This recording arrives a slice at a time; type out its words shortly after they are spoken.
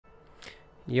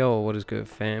Yo, what is good,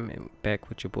 fam? And back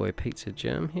with your boy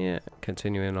Pizzagym here,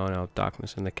 continuing on our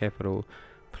Darkness in the Capital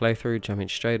playthrough, jumping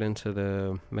straight into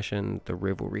the mission. The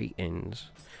Revelry ends.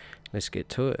 Let's get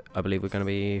to it. I believe we're going to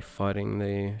be fighting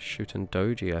the shooting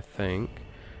doji, I think,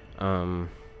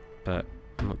 but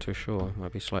I'm not too sure.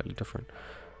 Might be slightly different.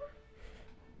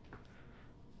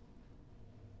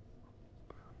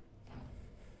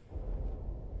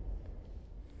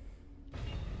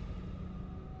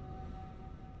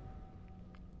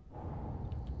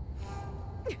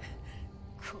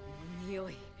 Nioh,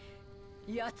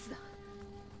 やつだ。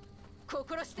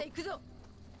心していくぞ。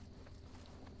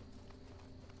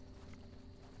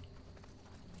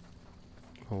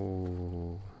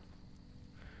Oh,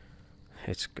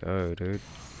 let's go, dude.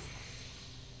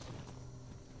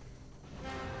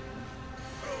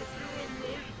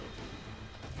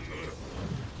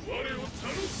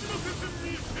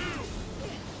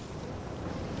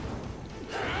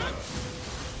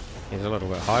 He's a little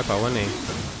bit hyper, wasn't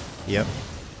he? Yep.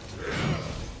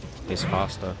 He's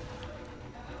faster.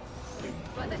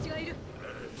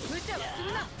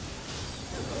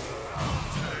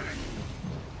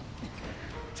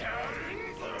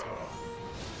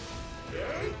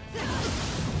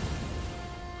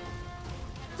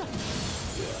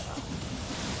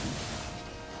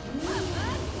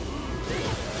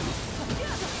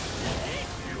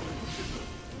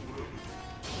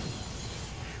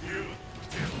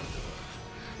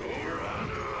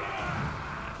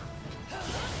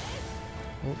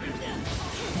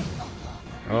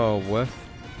 Oh, whiff.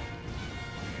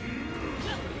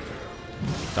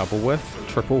 Double whiff?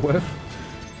 Triple whiff?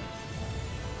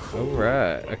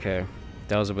 Alright, okay.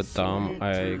 That was a bit dumb.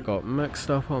 I got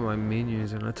mixed up on my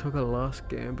menus and I took a last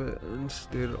gambit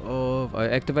instead of... I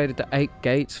activated the 8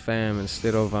 gates, fam,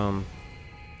 instead of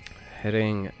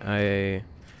hitting a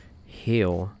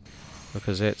heal.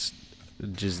 Because that's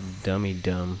just dummy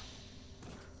dumb.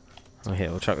 Oh, here,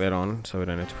 we'll chuck that on so we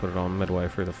don't have to put it on midway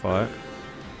through the fight.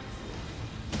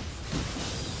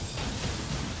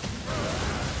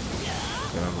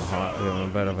 Give him a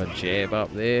bit of a jab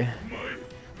up there.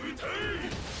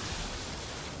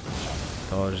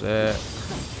 Dodge that.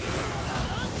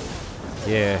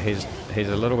 Yeah, he's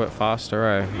a little bit faster,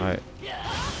 eh? Like,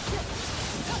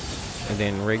 and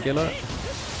then regular.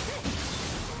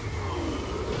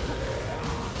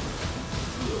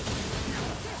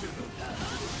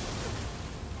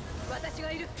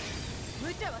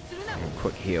 And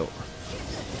quick heal.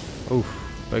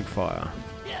 Oof, big fire.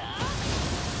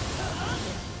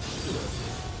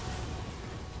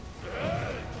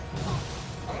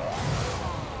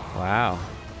 Wow,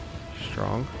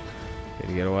 strong. Get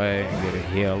to get away and get a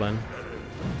heal in.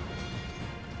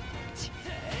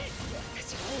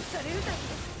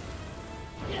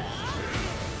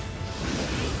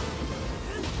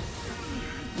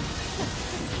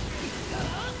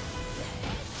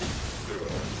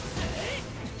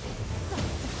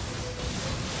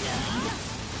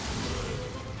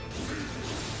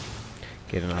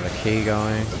 Get another key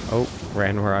going. Oh,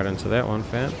 ran right into that one,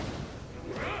 fam.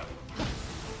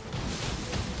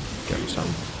 Give him some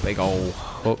big old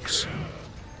hooks.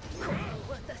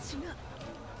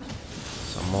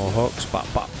 Some more hooks. But.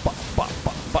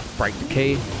 Break the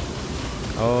key.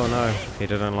 Oh no, he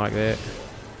didn't like that.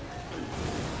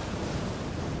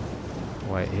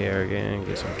 Wait here again.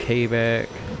 Get some key back.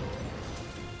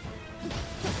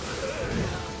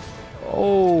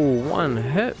 Oh, one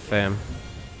hit, fam.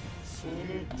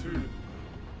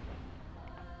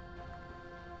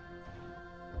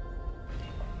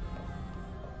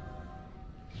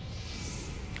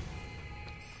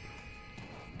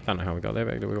 I don't know how we got that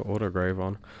back. We got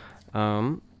autograve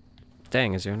on.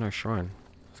 Dang, is there no shrine?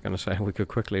 I was gonna say we could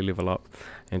quickly level up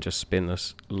and just spend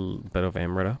this bit of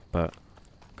Amrita, but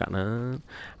got none.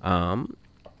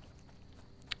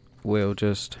 We'll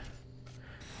just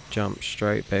jump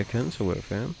straight back into it,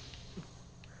 fam.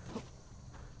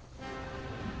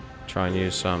 Try and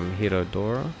use some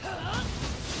Hirodora.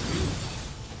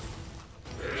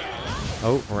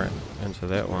 Oh, ran into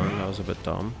that one. That was a bit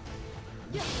dumb.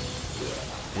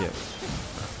 Yep.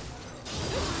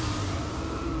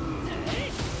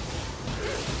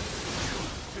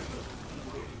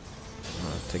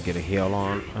 To get a heal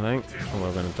on, I think. Or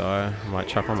we're gonna die. I might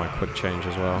chuck on my quick change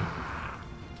as well.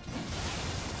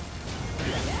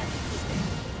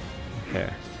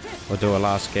 Okay. We'll do a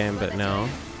last gambit now.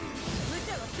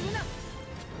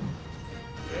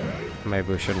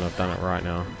 Maybe we shouldn't have done it right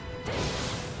now.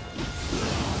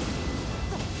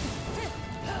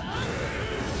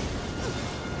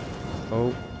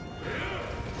 Oh.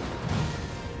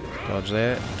 Dodge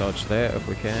that if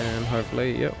we can,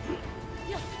 hopefully, yep.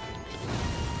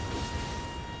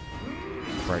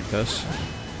 break this.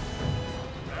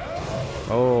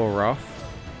 Oh, rough.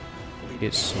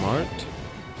 Get smoked.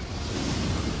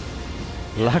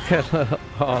 Lucky,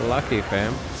 oh, lucky,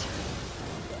 fam.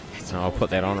 I'll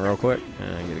put that on real quick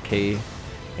and get a key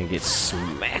and get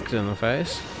smacked in the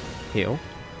face. Heal.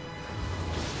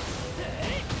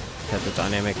 Have the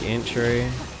dynamic entry.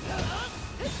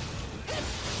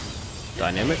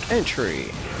 Dynamic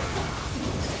entry.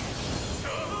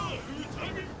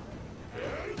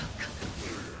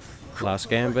 Last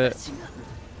gambit.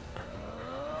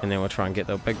 And then we'll try and get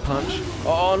the big punch.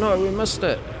 Oh no, we missed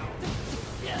it.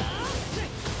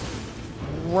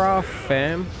 Rough,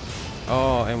 fam.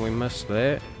 Oh, and we missed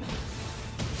that.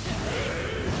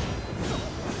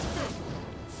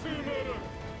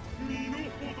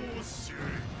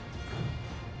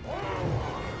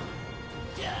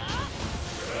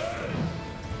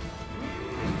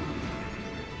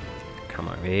 Come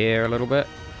over here a little bit.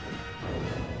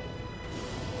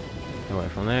 Away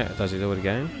from that. Does he do it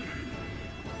again?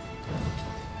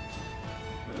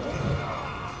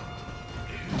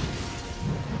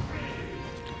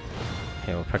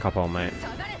 Yeah, we'll pick up our mate.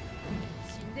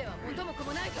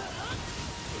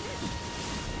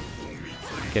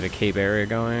 Get a key barrier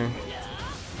going.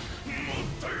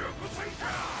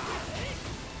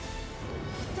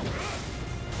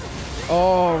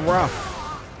 Oh, rough.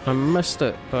 I missed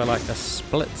it by like a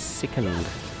split second.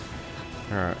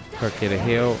 Alright, quick get a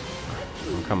heal.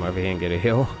 I'll come over here and get a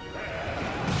heal.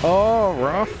 Oh,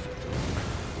 rough.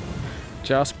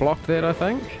 Just blocked that, I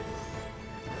think.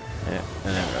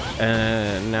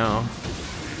 Yeah, now.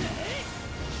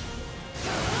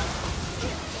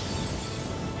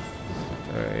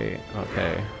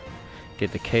 Okay.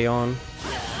 Get the key on.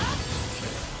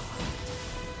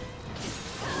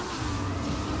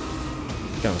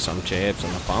 Give him some jabs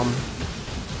on the bum.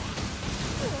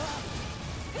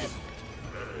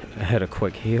 I had a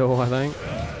quick heal, I think.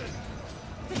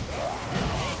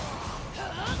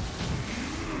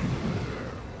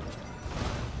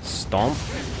 Stomp.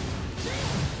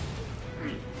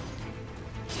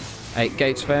 8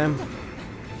 gates, fam.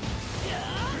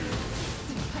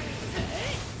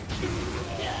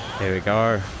 There we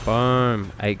go.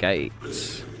 Boom. 8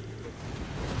 gates.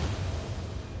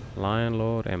 Lion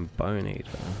Lord and Bone Eater.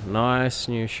 Nice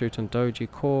new shooting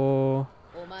doji core.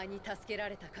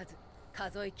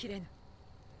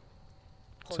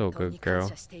 It's all good,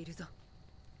 girl.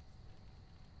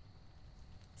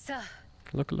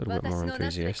 Look a little bit more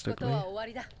enthusiastically.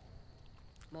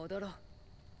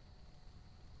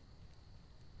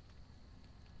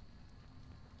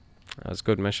 That was a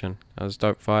good mission. That was a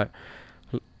dope fight.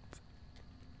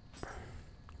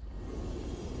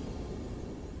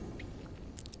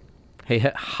 He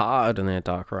hit hard in that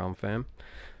Dark Realm, fam.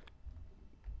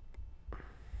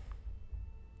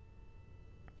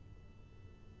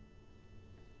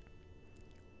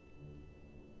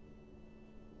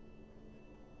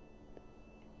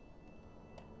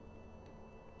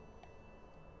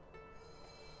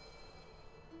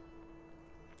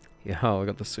 Yeah, I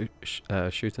got the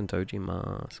shooting doji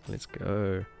mask. Let's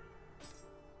go.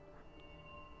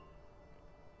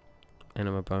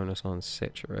 Anima bonus on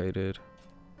saturated.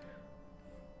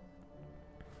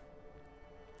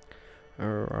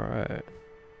 Alright.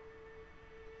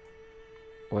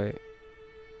 Wait.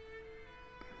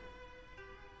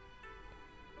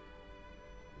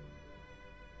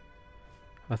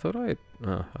 I thought I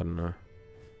don't know.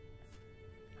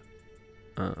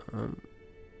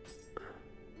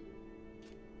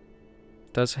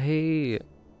 Does he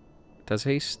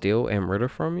steal Amrita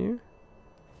from you?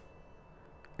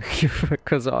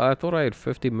 Because I thought I had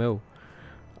 50 mil.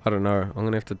 I don't know. I'm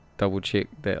gonna have to double check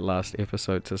that last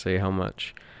episode to see how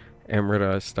much Amrita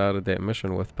I started that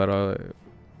mission with. But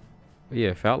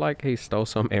yeah, felt like he stole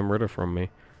some Amrita from me.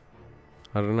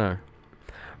 I don't know.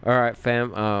 Alright,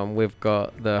 fam. We've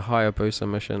got the Hayabusa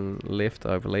mission left,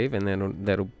 I believe, and then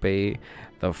that'll be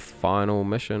the final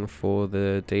mission for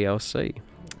the DLC.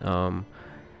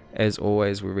 As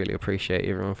always, we really appreciate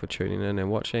everyone for tuning in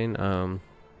and watching.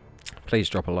 Please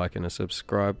drop a like and a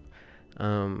subscribe.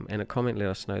 And a comment, let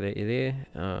us know that you're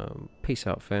there. Peace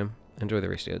out, fam. Enjoy the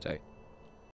rest of your day.